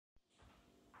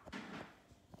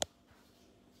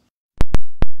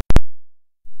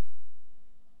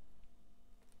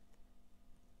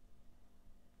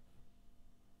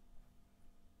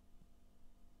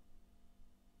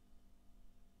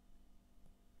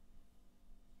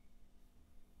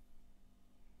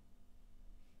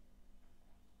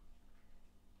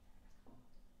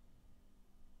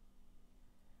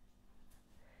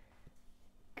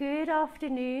good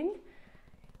afternoon.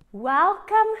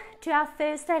 Welcome to our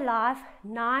Thursday Live,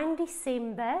 9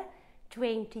 December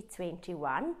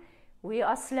 2021. We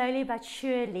are slowly but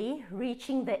surely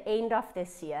reaching the end of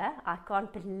this year. I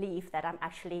can't believe that I'm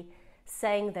actually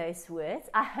saying those words.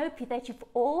 I hope that you've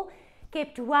all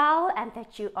kept well and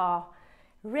that you are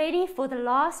ready for the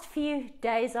last few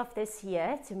days of this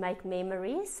year to make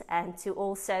memories and to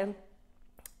also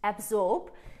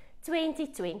absorb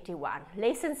 2021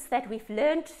 lessons that we've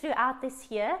learned throughout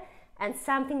this year and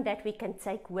something that we can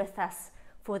take with us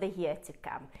for the year to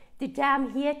come. Today I'm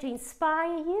here to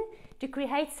inspire you to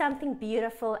create something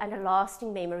beautiful and a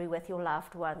lasting memory with your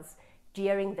loved ones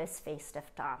during this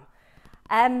festive time.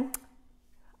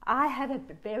 I have a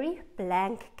very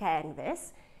blank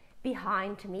canvas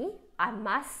behind me. I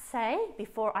must say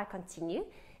before I continue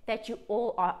that you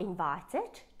all are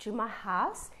invited to my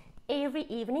house. Every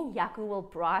evening, Tjhoko will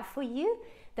braai for you.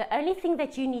 The only thing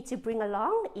that you need to bring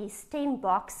along is 10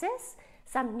 boxes,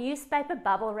 some newspaper,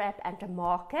 bubble wrap and a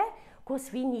marker,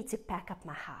 because we need to pack up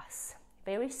my house.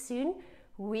 Very soon,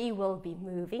 we will be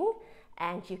moving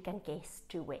and you can guess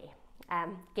to where.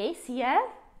 Guess here,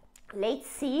 let's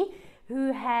see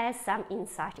who has some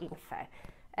inside info.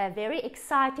 A very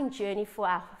exciting journey for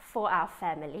our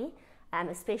family,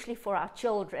 especially for our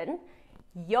children.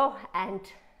 And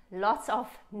lots of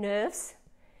nerves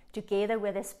together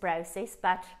with this process,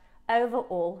 but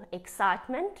overall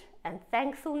excitement and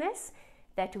thankfulness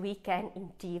that we can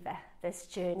endeavor this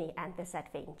journey and this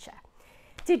adventure.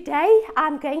 Today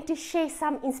I'm going to share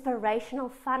some inspirational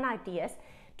fun ideas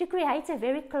to create a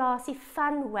very classy,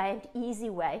 fun way and easy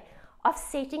way of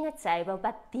setting a table,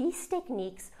 but these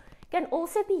techniques can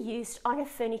also be used on a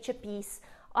furniture piece,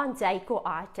 on decor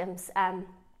items,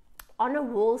 on a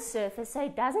wall surface, so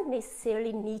it doesn't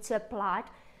necessarily need to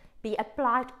be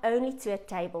applied only to a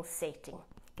table setting.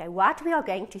 Okay, what we are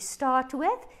going to start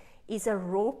with is a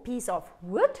raw piece of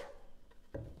wood.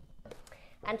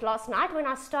 And last night when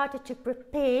I started to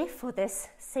prepare for this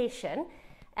session,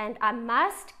 and I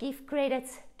must give credit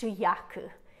to Tjhoko.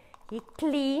 He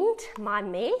cleaned my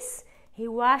mess, he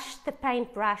washed the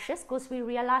paint brushes because we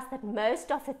realized that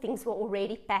most of the things were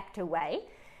already packed away.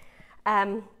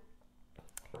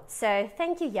 So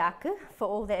thank you, Tjhoko, for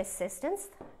all the assistance.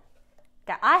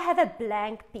 Okay, I have a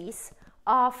blank piece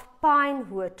of pine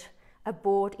wood, a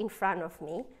board in front of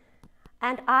me.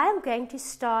 And I am going to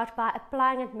start by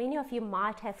applying it. Many of you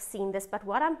might have seen this, but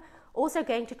what I'm also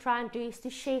going to try and do is to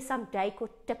share some decor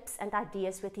tips and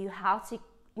ideas with you, how to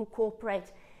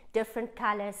incorporate different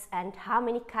colors and how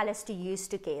many colors to use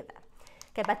together.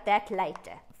 Okay, but that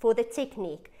later. For the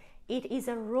technique, it is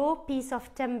a raw piece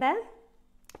of timber.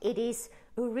 It is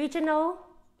original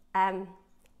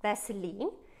Vaseline,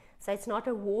 so it's not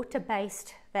a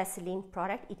water-based Vaseline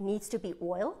product. It needs to be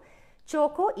oil.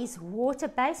 Tjhoko is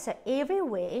water-based, so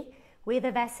everywhere where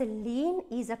the Vaseline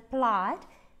is applied,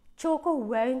 Tjhoko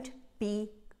won't be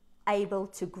able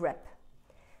to grip.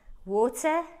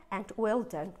 Water and oil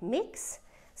don't mix,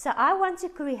 so I want to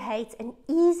create an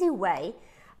easy way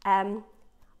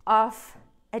of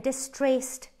a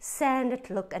distressed, sanded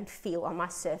look and feel on my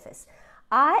surface.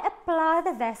 I apply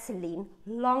the Vaseline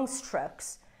long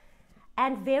strokes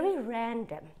and very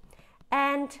random,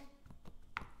 and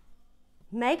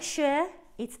make sure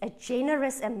it's a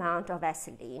generous amount of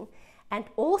Vaseline, and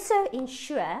also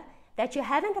ensure that you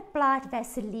haven't applied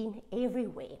Vaseline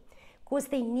everywhere, because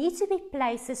there need to be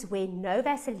places where no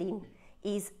Vaseline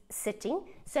is sitting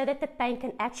so that the paint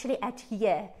can actually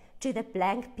adhere to the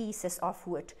blank pieces of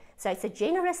wood. So it's a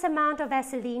generous amount of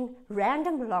Vaseline,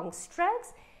 random long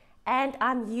strokes, and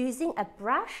I'm using a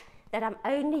brush that I'm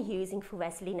only using for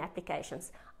Vaseline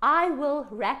applications. I will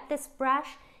wrap this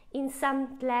brush in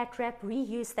some glad wrap,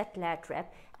 reuse that glad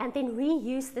wrap, and then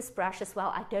reuse this brush as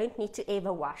well. I don't need to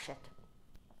ever wash it.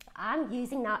 I'm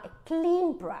using now a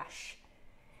clean brush.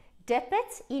 Dip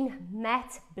it in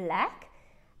matte black,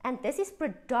 and this is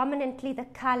predominantly the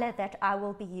color that I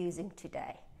will be using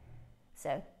today.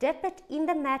 So dip it in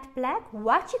the matte black.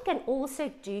 What you can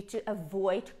also do to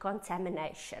avoid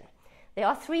contamination. There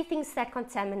are 3 things that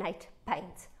contaminate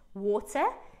paint: water,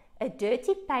 a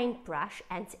dirty paintbrush,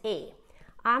 and air.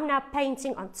 I'm now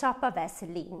painting on top of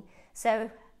Vaseline,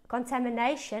 so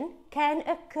contamination can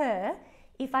occur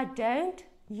if I don't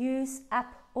use up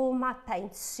all my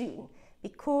paint soon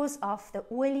because of the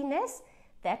oiliness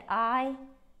that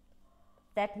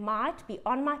might be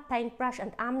on my paintbrush,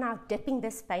 and I'm now dipping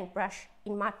this paintbrush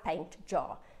in my paint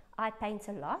jar. I paint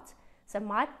a lot, so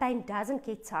my paint doesn't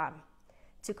get time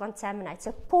to contaminate.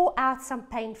 So pour out some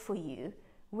paint for you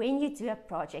when you do a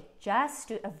project, just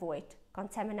to avoid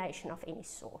contamination of any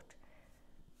sort.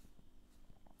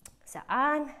 So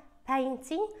I'm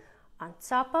painting on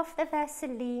top of the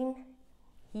Vaseline.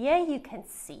 Here you can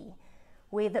see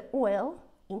where the oil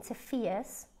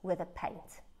interferes with the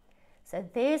paint. So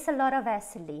there's a lot of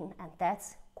Vaseline, and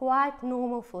that's quite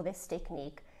normal for this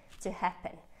technique to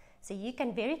happen. So you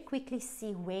can very quickly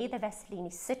see where the Vaseline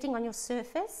is sitting on your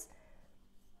surface.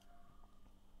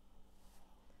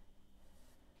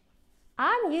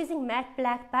 I'm using matte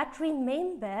black, but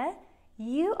remember,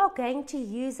 you are going to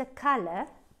use a color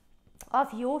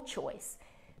of your choice.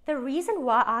 The reason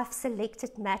why I've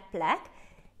selected matte black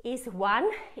is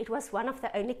 1, it was one of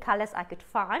the only colors I could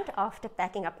find after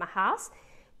packing up my house.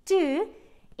 2,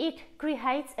 it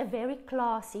creates a very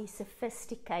classy,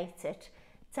 sophisticated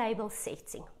table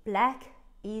setting. Black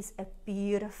is a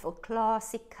beautiful,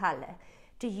 classic color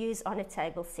to use on a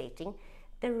table setting.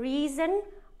 The reason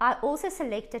I also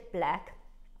selected black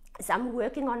is I'm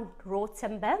working on raw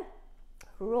timber,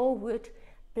 raw wood.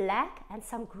 Black and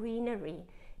some greenery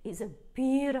is a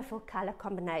beautiful color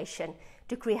combination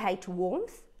to create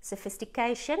warmth,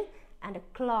 sophistication, and a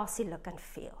classy look and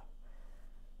feel.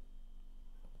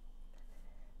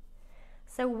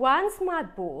 So once my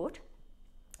board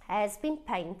has been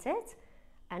painted,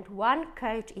 and 1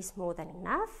 coat is more than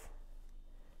enough.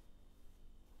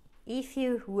 If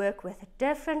you work with a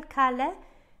different color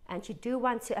and you do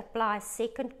want to apply a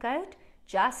second coat,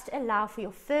 just allow for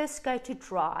your first coat to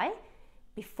dry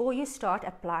before you start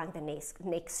applying the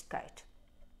next coat.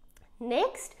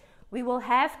 Next, we will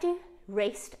have to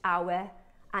rest our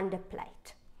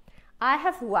underplate. I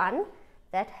have one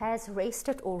that has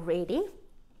rested already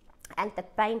and the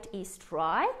paint is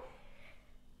dry.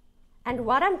 And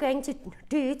what I'm going to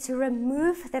do to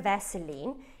remove the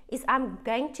Vaseline is I'm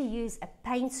going to use a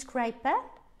paint scraper,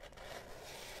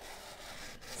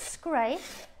 scrape,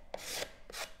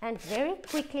 and very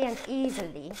quickly and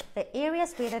easily the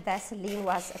areas where the Vaseline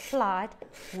was applied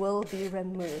will be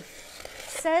removed,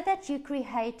 so that you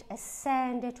create a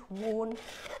sanded, worn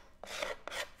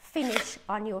finish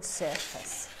on your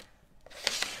surface.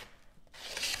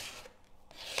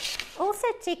 Also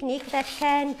a technique that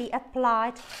can be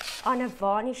applied on a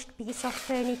varnished piece of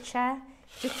furniture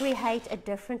to create a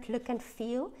different look and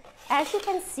feel. As you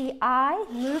can see, I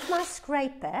move my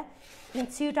scraper in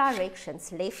 2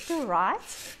 directions, left to right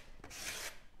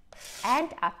and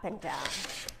up and down,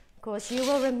 because you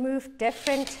will remove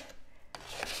different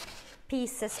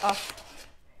pieces of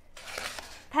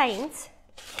paint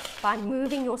by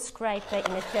moving your scraper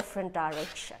in a different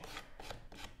direction.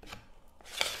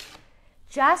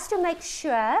 Just to make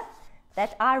sure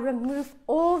that I remove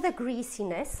all the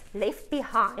greasiness left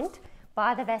behind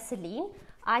by the Vaseline,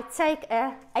 I take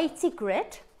a 80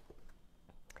 grit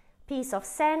piece of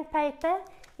sandpaper.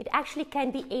 It actually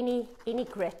can be any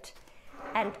grit,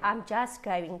 and I'm just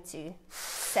going to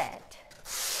sand.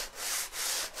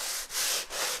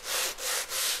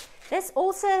 This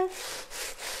also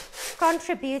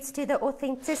contributes to the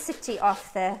authenticity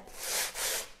of the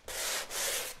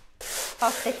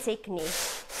technique,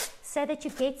 so that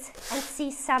you get and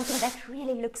see something that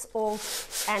really looks old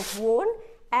and worn,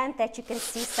 and that you can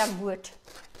see some wood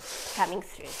coming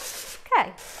through.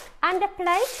 Okay,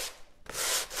 underplate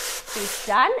is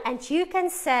done, and you can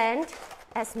sand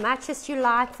as much as you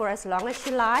like for as long as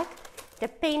you like,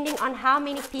 depending on how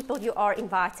many people you are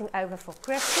inviting over for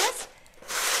Christmas,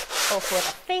 or for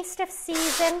the festive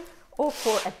season, or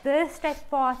for a birthday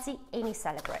party, any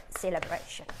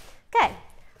celebration. Okay,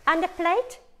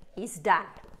 underplate is done.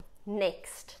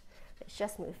 Next, let's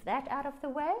just move that out of the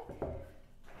way.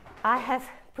 I have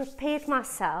prepared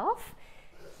myself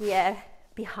here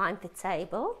behind the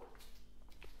table.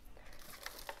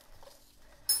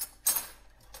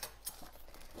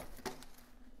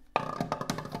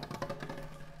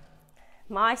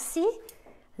 Maisie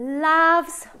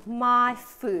loves my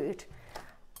food.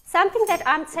 Something that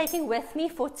I'm taking with me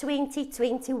for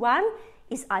 2021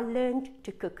 is I learned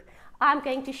to cook. I'm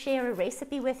going to share a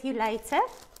recipe with you later,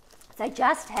 so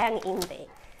just hang in there.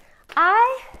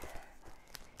 I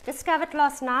discovered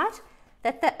last night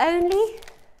that the only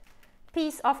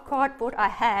piece of cardboard I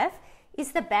have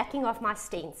is the backing of my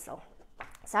stencil.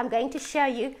 So I'm going to show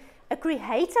you a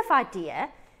creative idea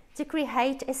to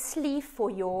create a sleeve for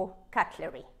your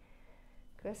cutlery.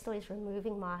 Crystal is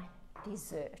removing my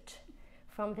dessert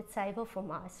from the table for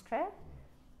Maestro.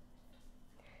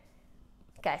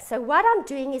 Okay, so what I'm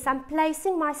doing is I'm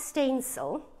placing my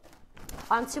stencil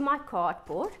onto my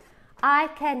cardboard. I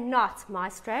cannot,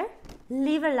 Maestro,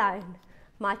 leave alone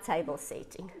my table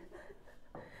setting.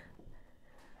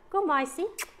 Kom Maisie,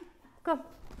 kom,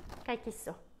 kyk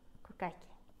hierso, kom kyk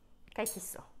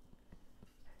hierso.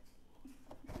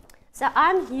 So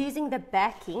I'm using the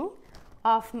backing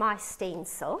of my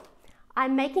stencil.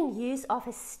 I'm making use of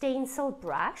a stencil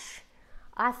brush.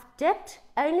 I've dipped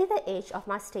only the edge of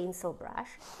my stencil brush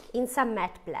in some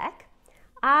matte black.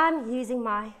 I'm using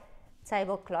my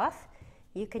tablecloth.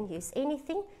 You can use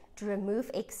anything to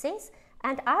remove excess,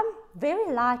 and I'm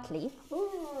very lightly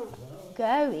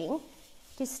going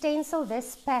to stencil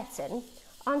this pattern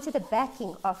onto the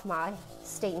backing of my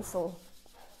stencil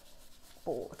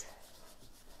board.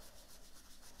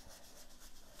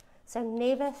 So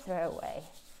never throw away.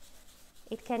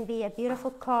 It can be a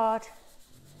beautiful card,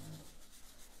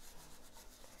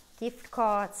 gift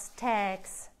cards,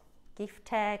 tags, gift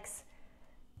tags.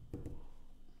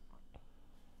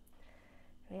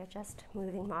 We are just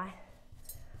moving my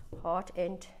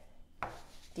hard-earned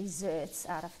desserts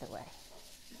out of the way.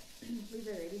 We've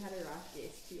already had a right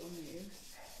guess to your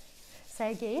moves.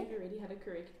 Say again? We've already had a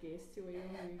correct guess to where you're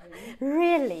moving.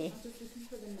 Really? I'm just looking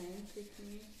for the name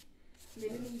quickly.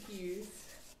 Melanie Hughes.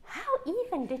 How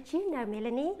even did you know,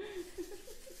 Melanie?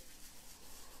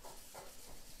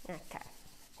 Okay.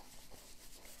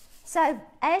 So,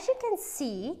 as you can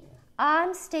see,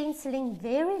 I'm stenciling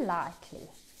very lightly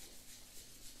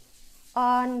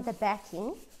on the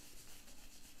backing.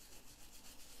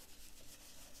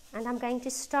 And I'm going to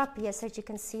stop here so that you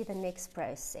can see the next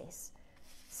process.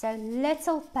 So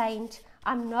little paint.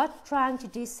 I'm not trying to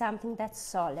do something that's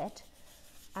solid.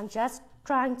 I'm just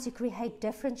trying to create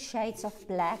different shades of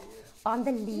black on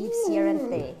the leaves here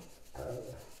and there.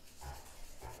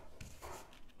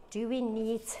 Do we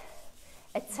need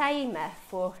a timer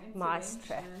for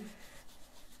Maestro?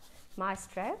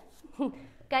 Maestro?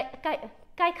 Kyk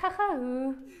gou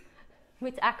hoe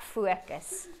moet ek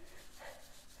fokus.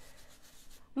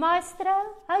 Maestro,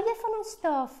 hou jy van ons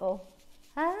tafel?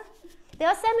 Huh? There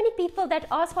are so many people that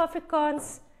ask for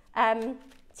Afrikaans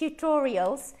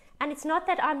tutorials, and it's not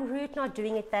that I'm rude not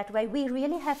doing it that way. We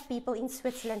really have people in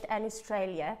Switzerland and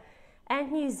Australia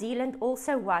and New Zealand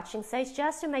also watching, so it's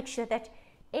just to make sure that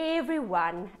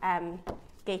everyone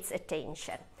gets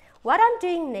attention. What I'm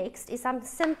doing next is I'm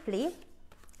simply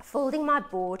folding my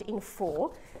board in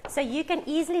 4, so you can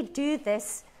easily do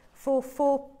this for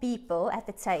 4 people at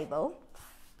the table.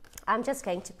 I'm just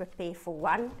going to prepare for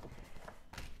 1.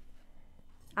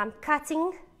 I'm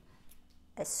cutting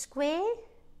a square.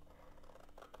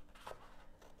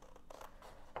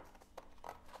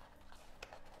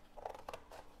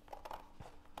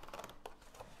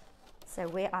 So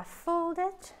where I fold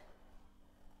it,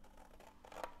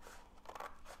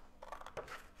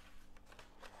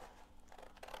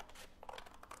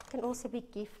 can also be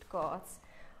gift cards.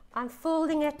 I'm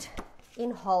folding it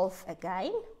in half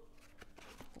again.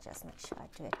 Just make sure I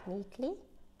do it neatly.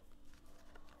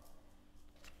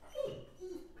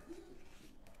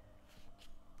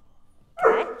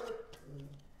 Okay.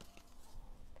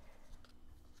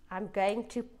 I'm going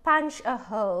to punch a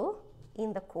hole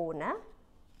in the corner.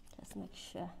 Just make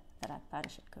sure that I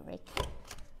punch it correctly.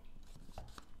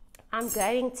 I'm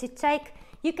going to take,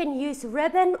 you can use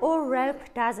ribbon or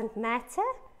rope, doesn't matter.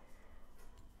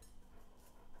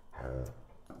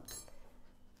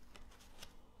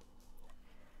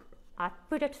 I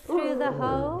put it through the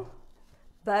hole,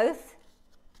 both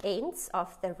ends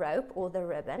of the rope or the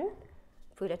ribbon.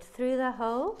 Put it through the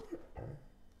hole.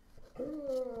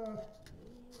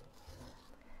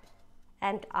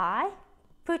 And I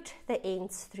put the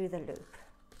ends through the loop.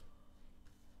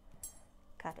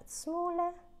 Cut it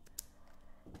smaller.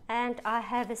 And I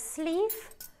have a sleeve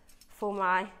for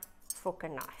my fork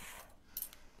and knife.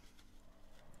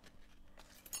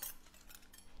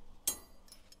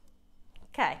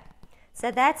 Okay, so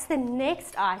that's the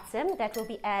next item that will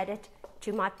be added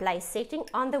to my place setting.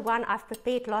 On the one I've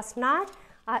prepared last night,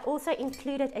 I also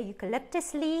included a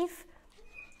eucalyptus leaf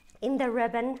in the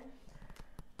ribbon.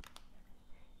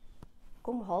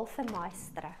 Kom half 'n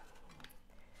Maestro.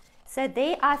 So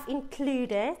there I've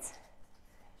included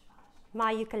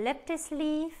my eucalyptus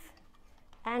leaf,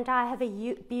 and I have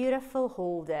a beautiful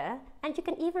holder, and you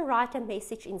can even write a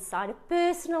message inside, a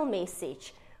personal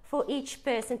message for each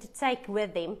person to take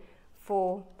with them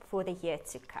for the year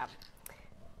to come.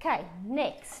 Okay,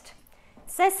 next.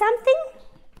 So something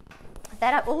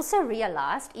that I also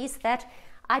realized is that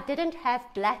I didn't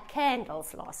have black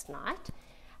candles last night,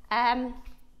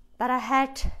 but I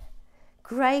had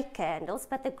grey candles,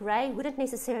 but the grey wouldn't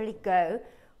necessarily go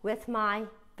with my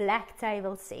black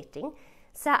table setting.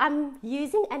 So I'm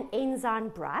using an enzyme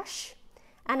brush,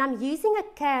 and I'm using a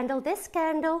candle. This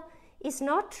candle is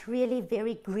not really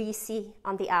very greasy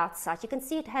on the outside. You can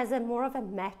see it has more of a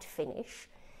matte finish.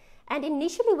 And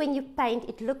initially when you paint,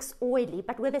 it looks oily,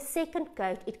 but with a second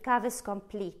coat, it covers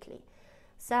completely.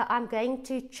 So I'm going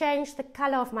to change the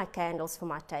color of my candles for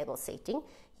my table setting.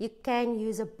 You can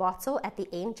use a bottle at the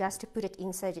end just to put it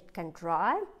in so that it can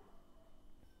dry.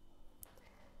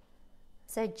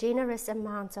 So generous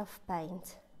amounts of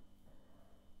paint.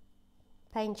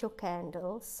 Paint your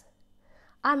candles.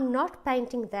 I'm not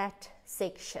painting that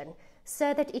section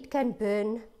so that it can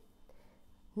burn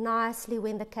nicely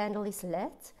when the candle is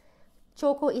lit.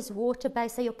 Tjhoko is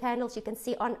water-based, so your candles, you can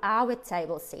see on our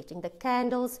table setting, the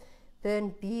candles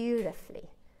burn beautifully.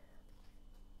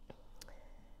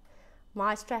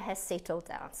 Maestro has settled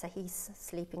down, so he's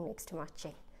sleeping next to my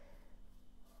chair.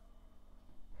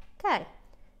 Okay,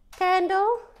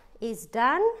 candle is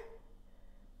done.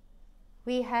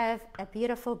 We have a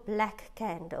beautiful black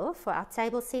candle for our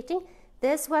table setting.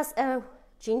 This was a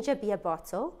ginger beer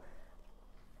bottle,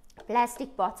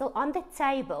 plastic bottle. On the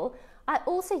table, I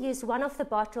also used one of the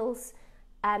bottles,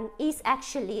 is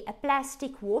actually a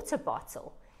plastic water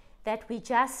bottle that we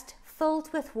just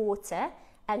filled with water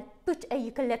and put a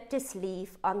eucalyptus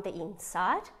leaf on the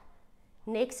inside.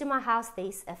 Next to my house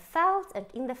there's a veld, and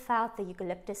in the veld the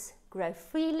eucalyptus grow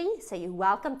freely, so you're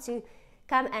welcome to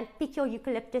come and pick your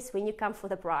eucalyptus when you come for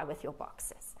the braai with your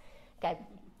boxes. Okay,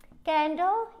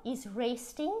 candle is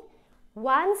resting.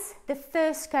 Once the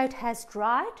first coat has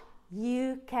dried,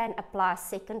 you can apply a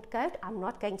second coat. I'm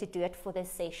not going to do it for this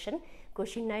session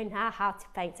because you know now how to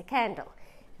paint a candle.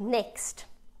 Next,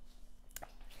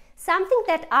 something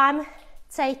that I'm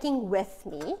taking with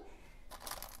me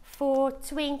for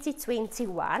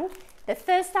 2021. The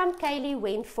first time Kaylee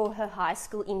went for her high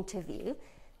school interview,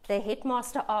 the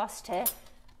headmaster asked her,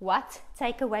 what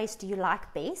takeaways do you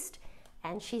like best?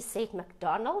 And she said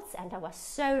McDonald's, and I was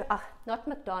so, not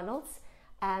McDonald's,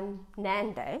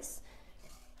 Nando's.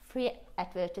 Free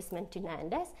advertisement to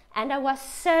Nando's, and I was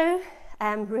so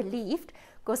relieved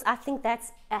because I think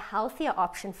that's a healthier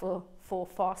option for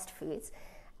fast foods.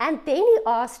 And then he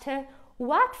asked her,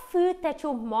 what food that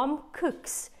your mom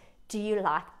cooks do you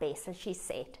like best? And she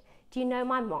said, do you know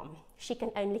my mom? She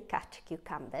can only cut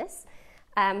cucumbers,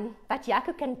 but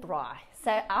Tjhoko can braai.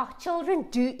 So our children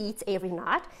do eat every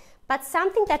night, but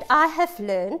something that I have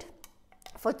learned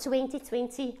for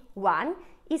 2021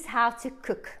 is how to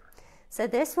cook. So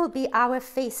this will be our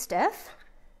festive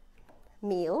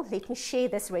meal. Let me share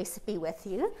this recipe with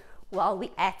you while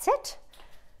we're at it.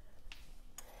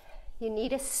 You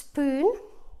need a spoon.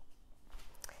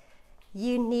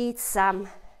 You need some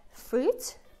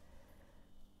fruit.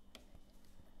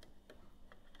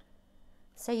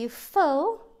 So you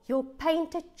fill your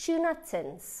painted tuna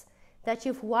tins that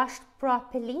you've washed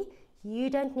properly. You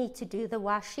don't need to do the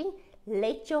washing.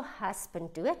 Let your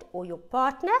husband do it or your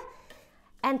partner.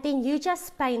 And then you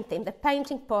just paint them. The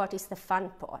painting part is the fun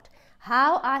part.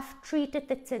 How I've treated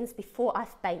the tins before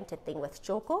I've painted them with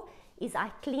Tjhoko is I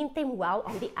cleaned them well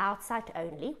on the outside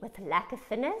only with lacquer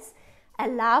thinners,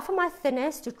 allow for my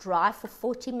thinners to dry for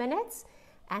 40 minutes,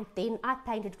 and then I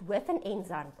painted with an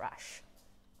enzyme brush.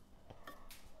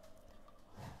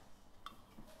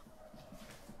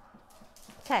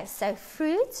 Okay, so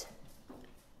fruit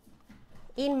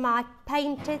in my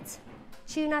painted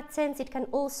tuna tins. It can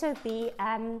also be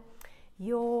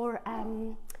your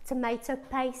tomato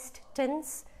paste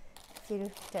tins if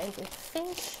you don't eat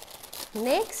fish.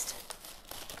 Next,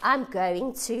 I'm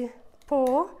going to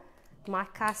pour my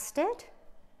custard.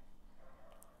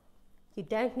 You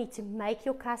don't need to make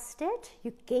your custard.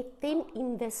 You get them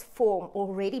in this form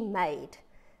already made.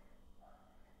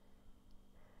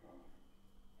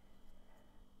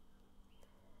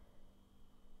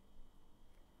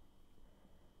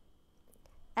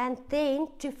 And then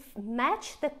to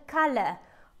match the color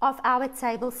of our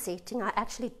table setting, I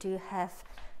actually do have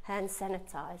hand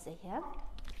sanitizer here.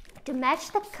 To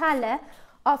match the color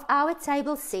of our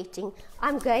table setting,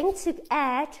 I'm going to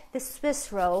add the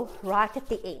Swiss roll right at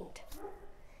the end.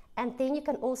 And then you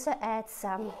can also add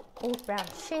some old brown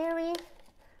sherry.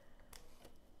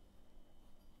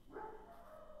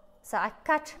 So I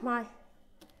cut my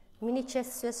miniature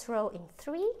Swiss roll in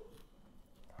 3,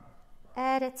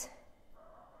 add it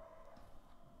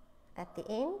at the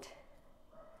end,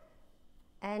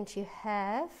 and you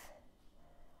have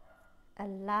a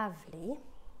lovely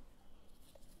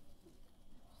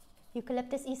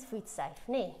eucalyptus is food safe,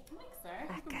 ne? I think so.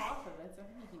 Okay. Half of it, so I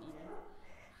think you can eat it.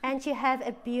 And you have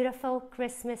a beautiful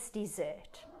Christmas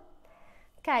dessert.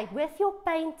 Okay, with your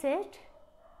painted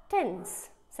tins,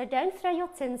 so don't throw your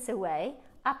tins away,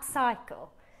 upcycle.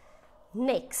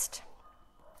 Next.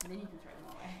 And then you can throw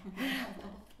them away.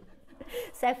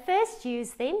 So first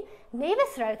use them, never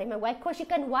throw them away because you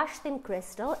can wash them,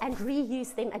 Crystal, and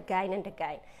reuse them again and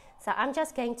again. So I'm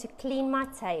just going to clean my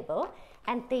table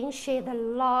and then share the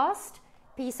last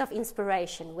piece of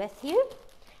inspiration with you.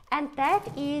 and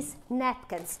that is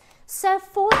napkins. So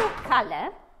for the color,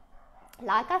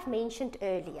 like I've mentioned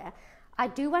earlier, I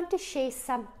do want to share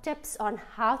some tips on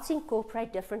how to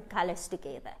incorporate different colors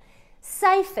together.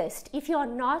 Safest, if you're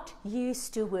not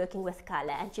used to working with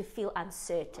color and you feel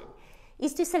uncertain,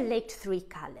 is to select 3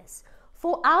 colors.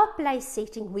 For our place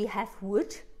setting, we have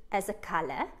wood as a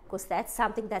color, because that's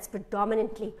something that's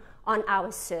predominantly on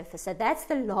our surface. So that's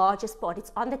the largest part.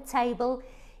 It's on the table,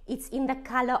 it's in the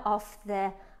color of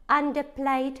the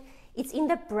underplate, it's in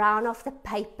the brown of the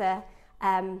paper.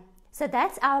 So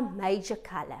that's our major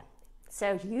color.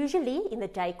 So usually in the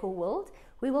decor world,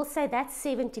 we will say that's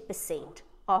 70%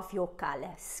 of your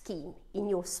color scheme in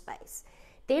your space.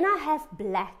 Then I have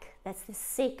black, that's the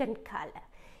second color.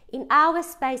 In our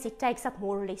space, it takes up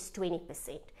more or less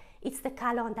 20%. It's the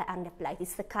color on the underplate,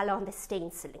 it's the color on the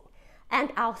stenciling.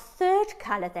 And our third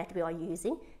color that we are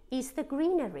using is the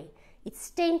greenery.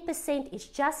 It's 10%, it's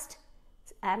just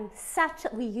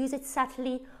subtle, we use it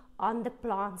subtly on the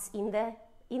plants, in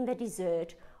the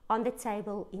dessert, on the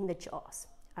table, in the jars.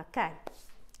 Okay,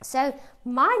 so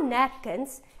my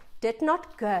napkins did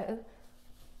not go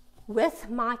with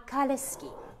my color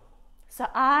scheme. So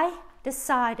I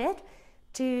decided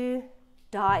to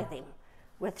dye them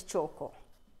with Tjhoko.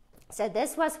 So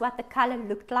this was what the color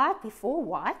looked like before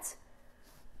white.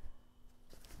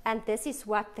 And this is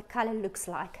what the color looks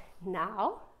like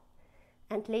now.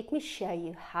 And let me show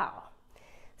you how.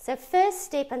 So first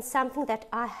step, and something that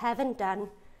I haven't done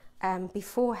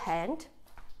beforehand,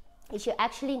 is you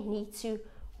actually need to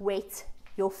wet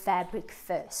your fabric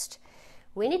first.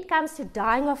 When it comes to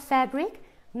dyeing of fabric,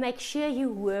 make sure you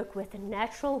work with a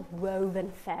natural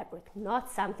woven fabric,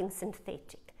 not something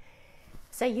synthetic.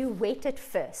 So you wet it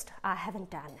first. I haven't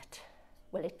done it.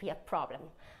 Will it be a problem?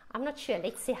 I'm not sure.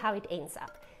 Let's see how it ends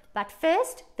up. But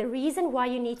first, the reason why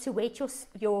you need to wet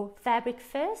your fabric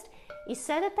first is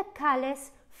so that the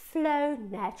colors flow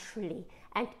naturally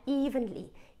and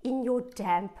evenly in your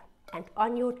damp and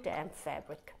on your damp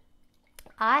fabric.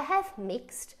 I have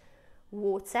mixed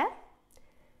water,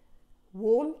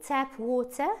 warm tap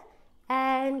water,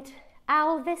 and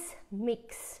Elvis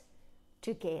mix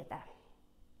together.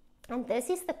 And this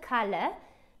is the color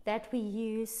that we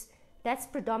use, that's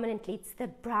predominantly, it's the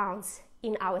browns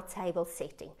in our table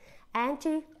setting. And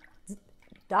to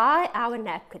dye our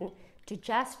napkin to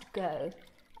just go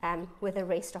with the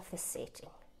rest of the setting.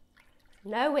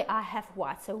 Nowhere I have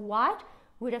white, so white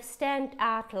would have stand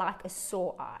out like a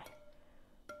sore eye.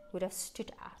 Would have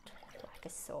stood out like a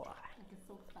sore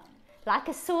eye. Like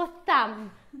a sore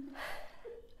thumb.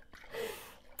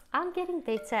 I'm getting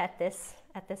better at this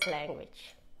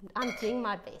language. I'm doing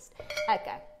my best.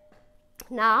 Okay.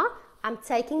 Now I'm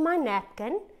taking my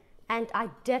napkin and I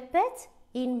dip it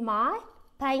in my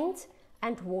paint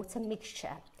and water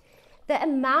mixture. The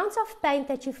amount of paint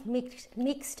that you've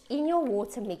mixed in your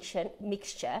water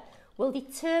mixture will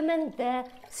determine the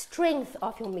strength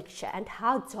of your mixture and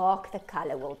how dark the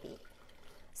color will be.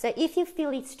 So if you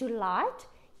feel it's too light,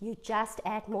 you just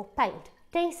add more paint.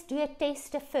 Do a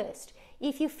tester first.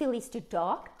 If you feel it's too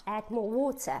dark, add more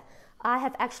water. I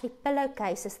have actually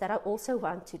pillowcases that I also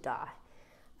want to dye.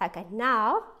 Okay,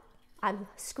 now I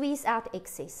squeeze out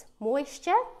excess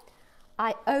moisture.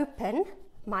 I open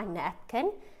my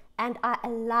napkin and I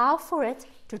allow for it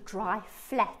to dry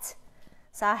flat.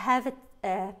 So I have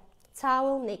a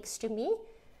towel next to me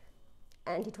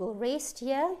and it will rest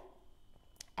here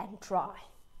and dry.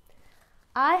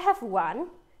 I have one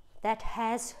that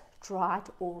has dried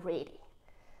already.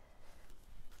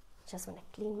 Just want to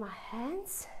clean my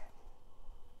hands.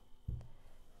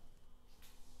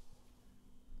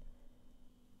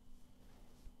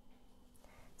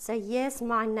 So here's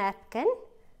my napkin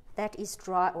that is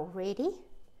dry already.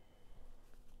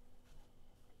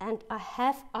 And I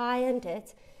have ironed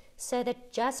it so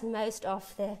that just most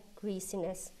of the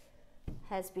greasiness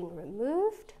has been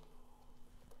removed.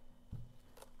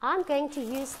 I'm going to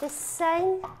use the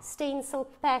same stencil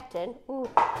pattern,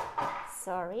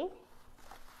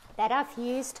 that I've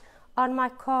used on my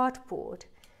cardboard,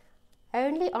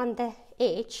 only on the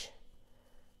edge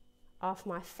of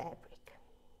my fabric.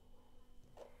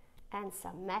 And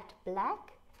some matte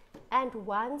black, and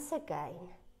once again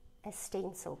a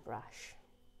stencil brush.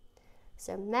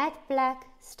 So matte black,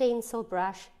 stencil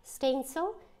brush,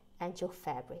 stencil, and your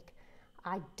fabric.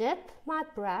 I dip my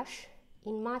brush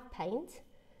in my paint.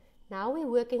 Now we're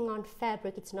working on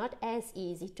fabric. It's not as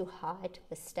easy to hide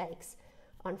mistakes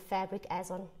on fabric as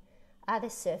on other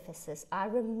surfaces. I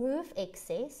remove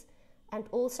excess, and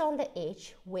also on the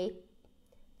edge where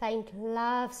paint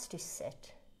loves to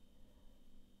sit.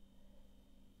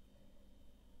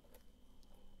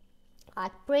 I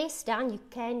press down. You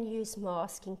can use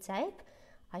masking tape.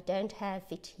 I don't have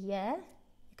it here.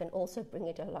 You can also bring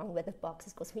it along with the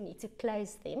boxes because we need to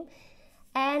close them.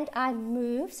 And I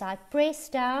move, so I press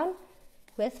down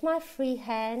with my free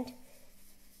hand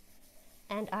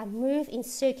and I move in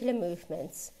circular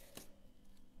movements.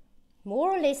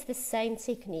 More or less the same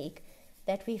technique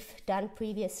that we've done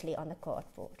previously on the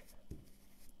cardboard.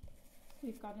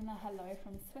 We've gotten a hello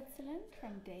from Switzerland,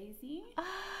 from Daisy.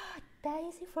 Ah,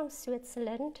 Daisy from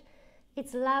Switzerland.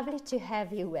 It's lovely to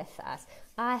have you with us.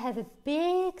 I have a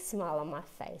big smile on my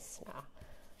face now.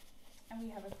 And we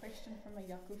have a question from a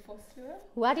Tjhoko Vosloo.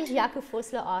 What is Tjhoko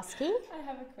Vosloo asking? I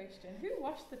have a question. Who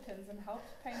washed the tins and helped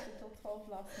paint it till 12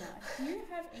 last night? Do you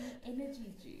have any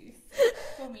energy juice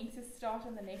for me to start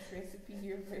on the next recipe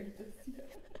you've read this year?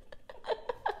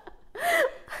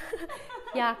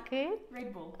 Tjhoko?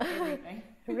 Red Bull, everything.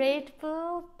 Red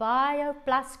Bull, Bio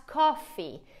plus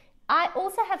coffee. I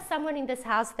also have someone in this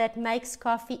house that makes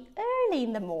coffee early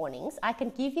in the mornings. I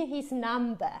can give you his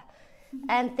number.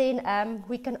 And then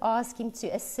we can ask him to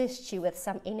assist you with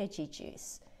some energy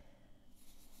juice.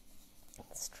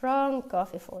 Strong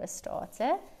coffee for a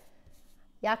starter.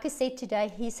 Tjhoko said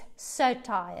today he's so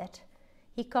tired.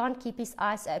 He can't keep his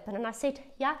eyes open. And I said,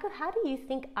 Tjhoko, how do you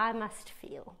think I must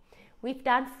feel? We've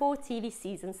done 4 TV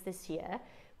seasons this year.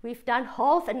 We've done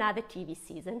half another TV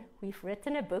season. We've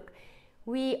written a book.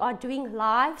 We are doing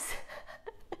lives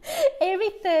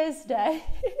every Thursday.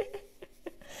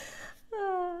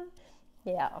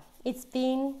 Yeah, it's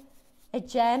been a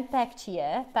jam-packed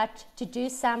year, but to do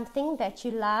something that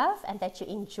you love and that you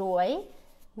enjoy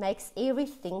makes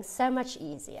everything so much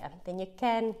easier. Then you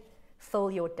can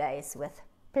fill your days with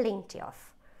plenty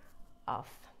of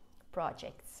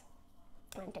projects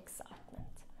and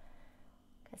excitement.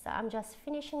 Okay, so I'm just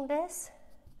finishing this,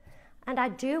 and I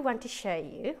do want to show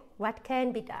you what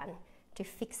can be done to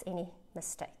fix any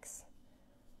mistakes.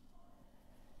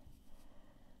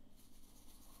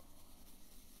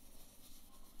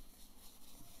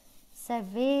 So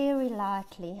very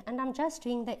lightly, and I'm just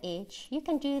doing the edge. You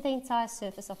can do the entire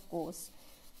surface, of course.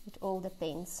 It all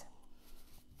depends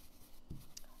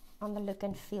on the look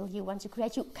and feel you want to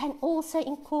create. You can also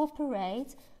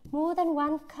incorporate more than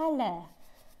one color.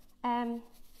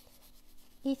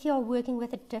 If you're working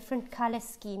with a different color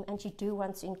scheme and you do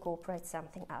want to incorporate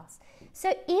something else.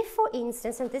 So if, for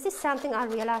instance, and this is something I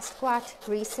realized quite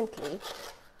recently,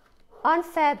 on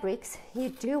fabrics, you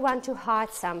do want to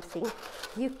hide something,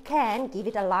 you can give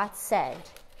it a light sand.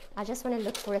 I just want to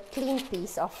look for a clean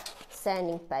piece of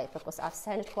sanding paper because I've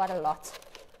sanded quite a lot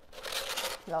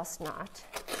last night.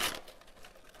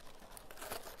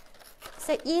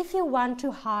 So if you want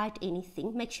to hide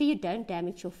anything, make sure you don't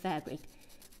damage your fabric,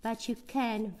 but you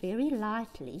can very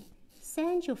lightly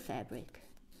sand your fabric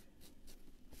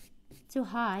to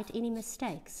hide any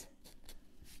mistakes.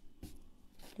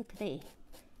 Look there.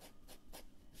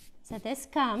 So this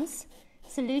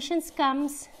solutions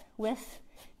comes with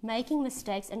making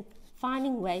mistakes and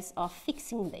finding ways of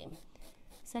fixing them.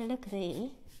 So look there,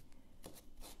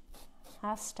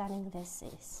 how stunning this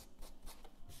is.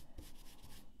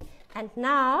 And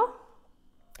now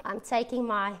I'm taking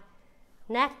my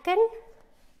napkin.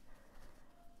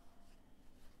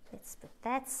 Let's put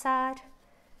that side.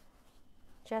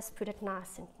 Just put it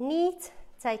nice and neat.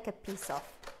 Take a piece of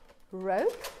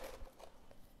rope.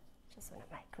 Just want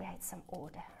to create some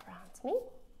order around me.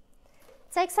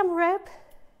 Take some rope.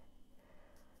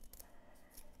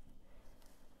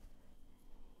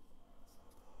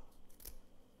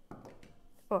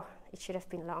 Oh, it should have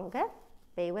been longer.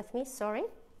 Bear with me, sorry.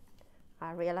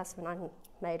 I realized when I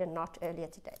made a knot earlier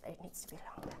today that it needs to be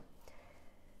longer.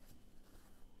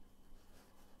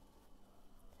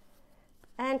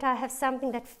 And I have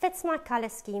something that fits my color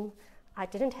scheme. I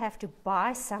didn't have to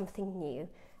buy something new,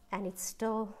 and it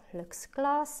still looks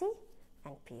classy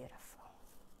and beautiful.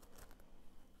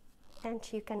 And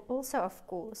you can also, of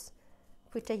course,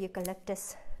 put a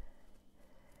eucalyptus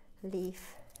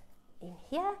leaf in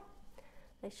here.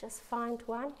 Let's just find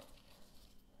one.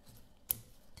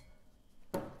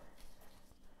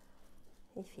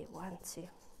 If you want to.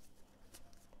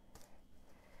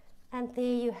 And there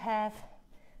you have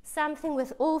something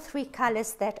with all 3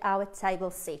 colors that our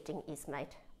table setting is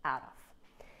made out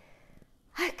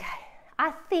of. Okay,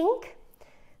 I think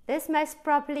this most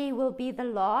probably will be the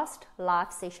last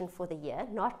live session for the year,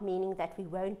 not meaning that we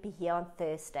won't be here on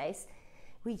Thursdays.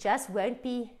 We just won't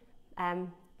be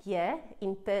here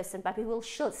in person, but we will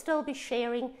still be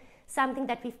sharing something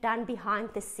that we've done behind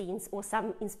the scenes or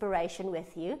some inspiration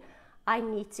with you. I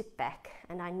need to pack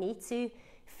and I need to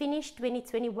finish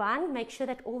 2021, make sure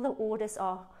that all the orders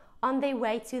are on their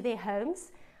way to their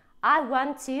homes. I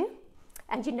want to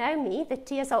And you know me, the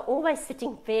tears are always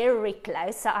sitting very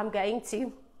close, so I'm going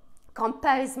to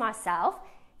compose myself.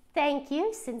 Thank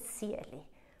you sincerely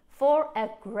for a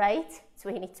great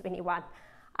 2021.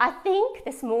 I think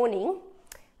this morning,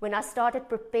 when I started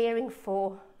preparing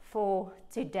for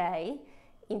today,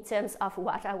 in terms of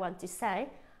what I want to say,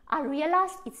 I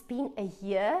realized it's been a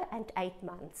year and 8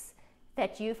 months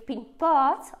that you've been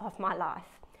part of my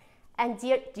life. And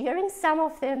during some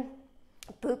of the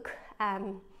book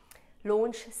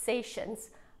launch sessions,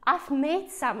 I've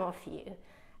met some of you.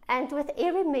 And with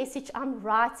every message I'm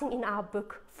writing in our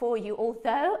book for you,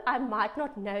 although I might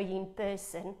not know you in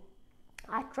person,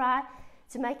 I try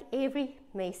to make every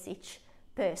message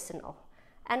personal.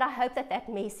 And I hope that that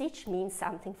message means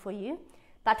something for you.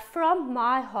 But from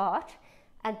my heart,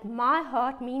 and my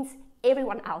heart means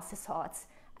everyone else's hearts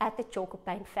at the Tjhoko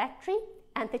Paint Factory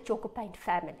and the Tjhoko Paint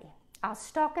family, our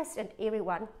stockers and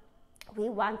everyone, we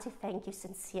want to thank you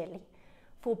sincerely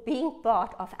for being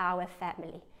part of our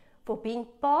family, for being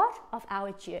part of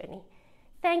our journey.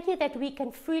 Thank you that we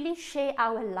can freely share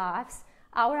our lives,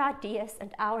 our ideas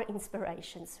and our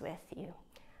inspirations with you.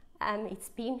 It's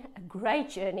been a great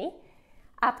journey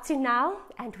up to now,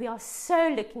 and we are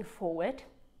so looking forward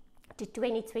to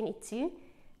 2022.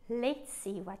 Let's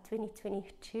see what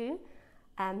 2022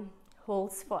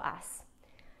 holds for us.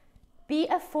 Be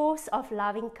a force of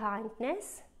loving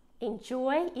kindness.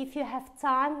 Enjoy, if you have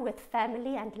time with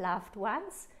family and loved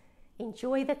ones,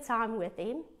 enjoy the time with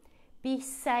them. Be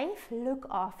safe, look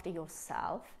after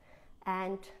yourself,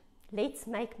 and let's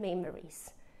make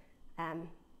memories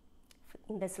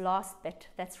in this last bit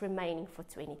that's remaining for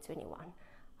 2021.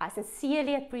 I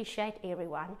sincerely appreciate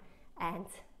everyone, and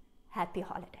happy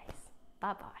holidays.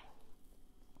 Bye-bye.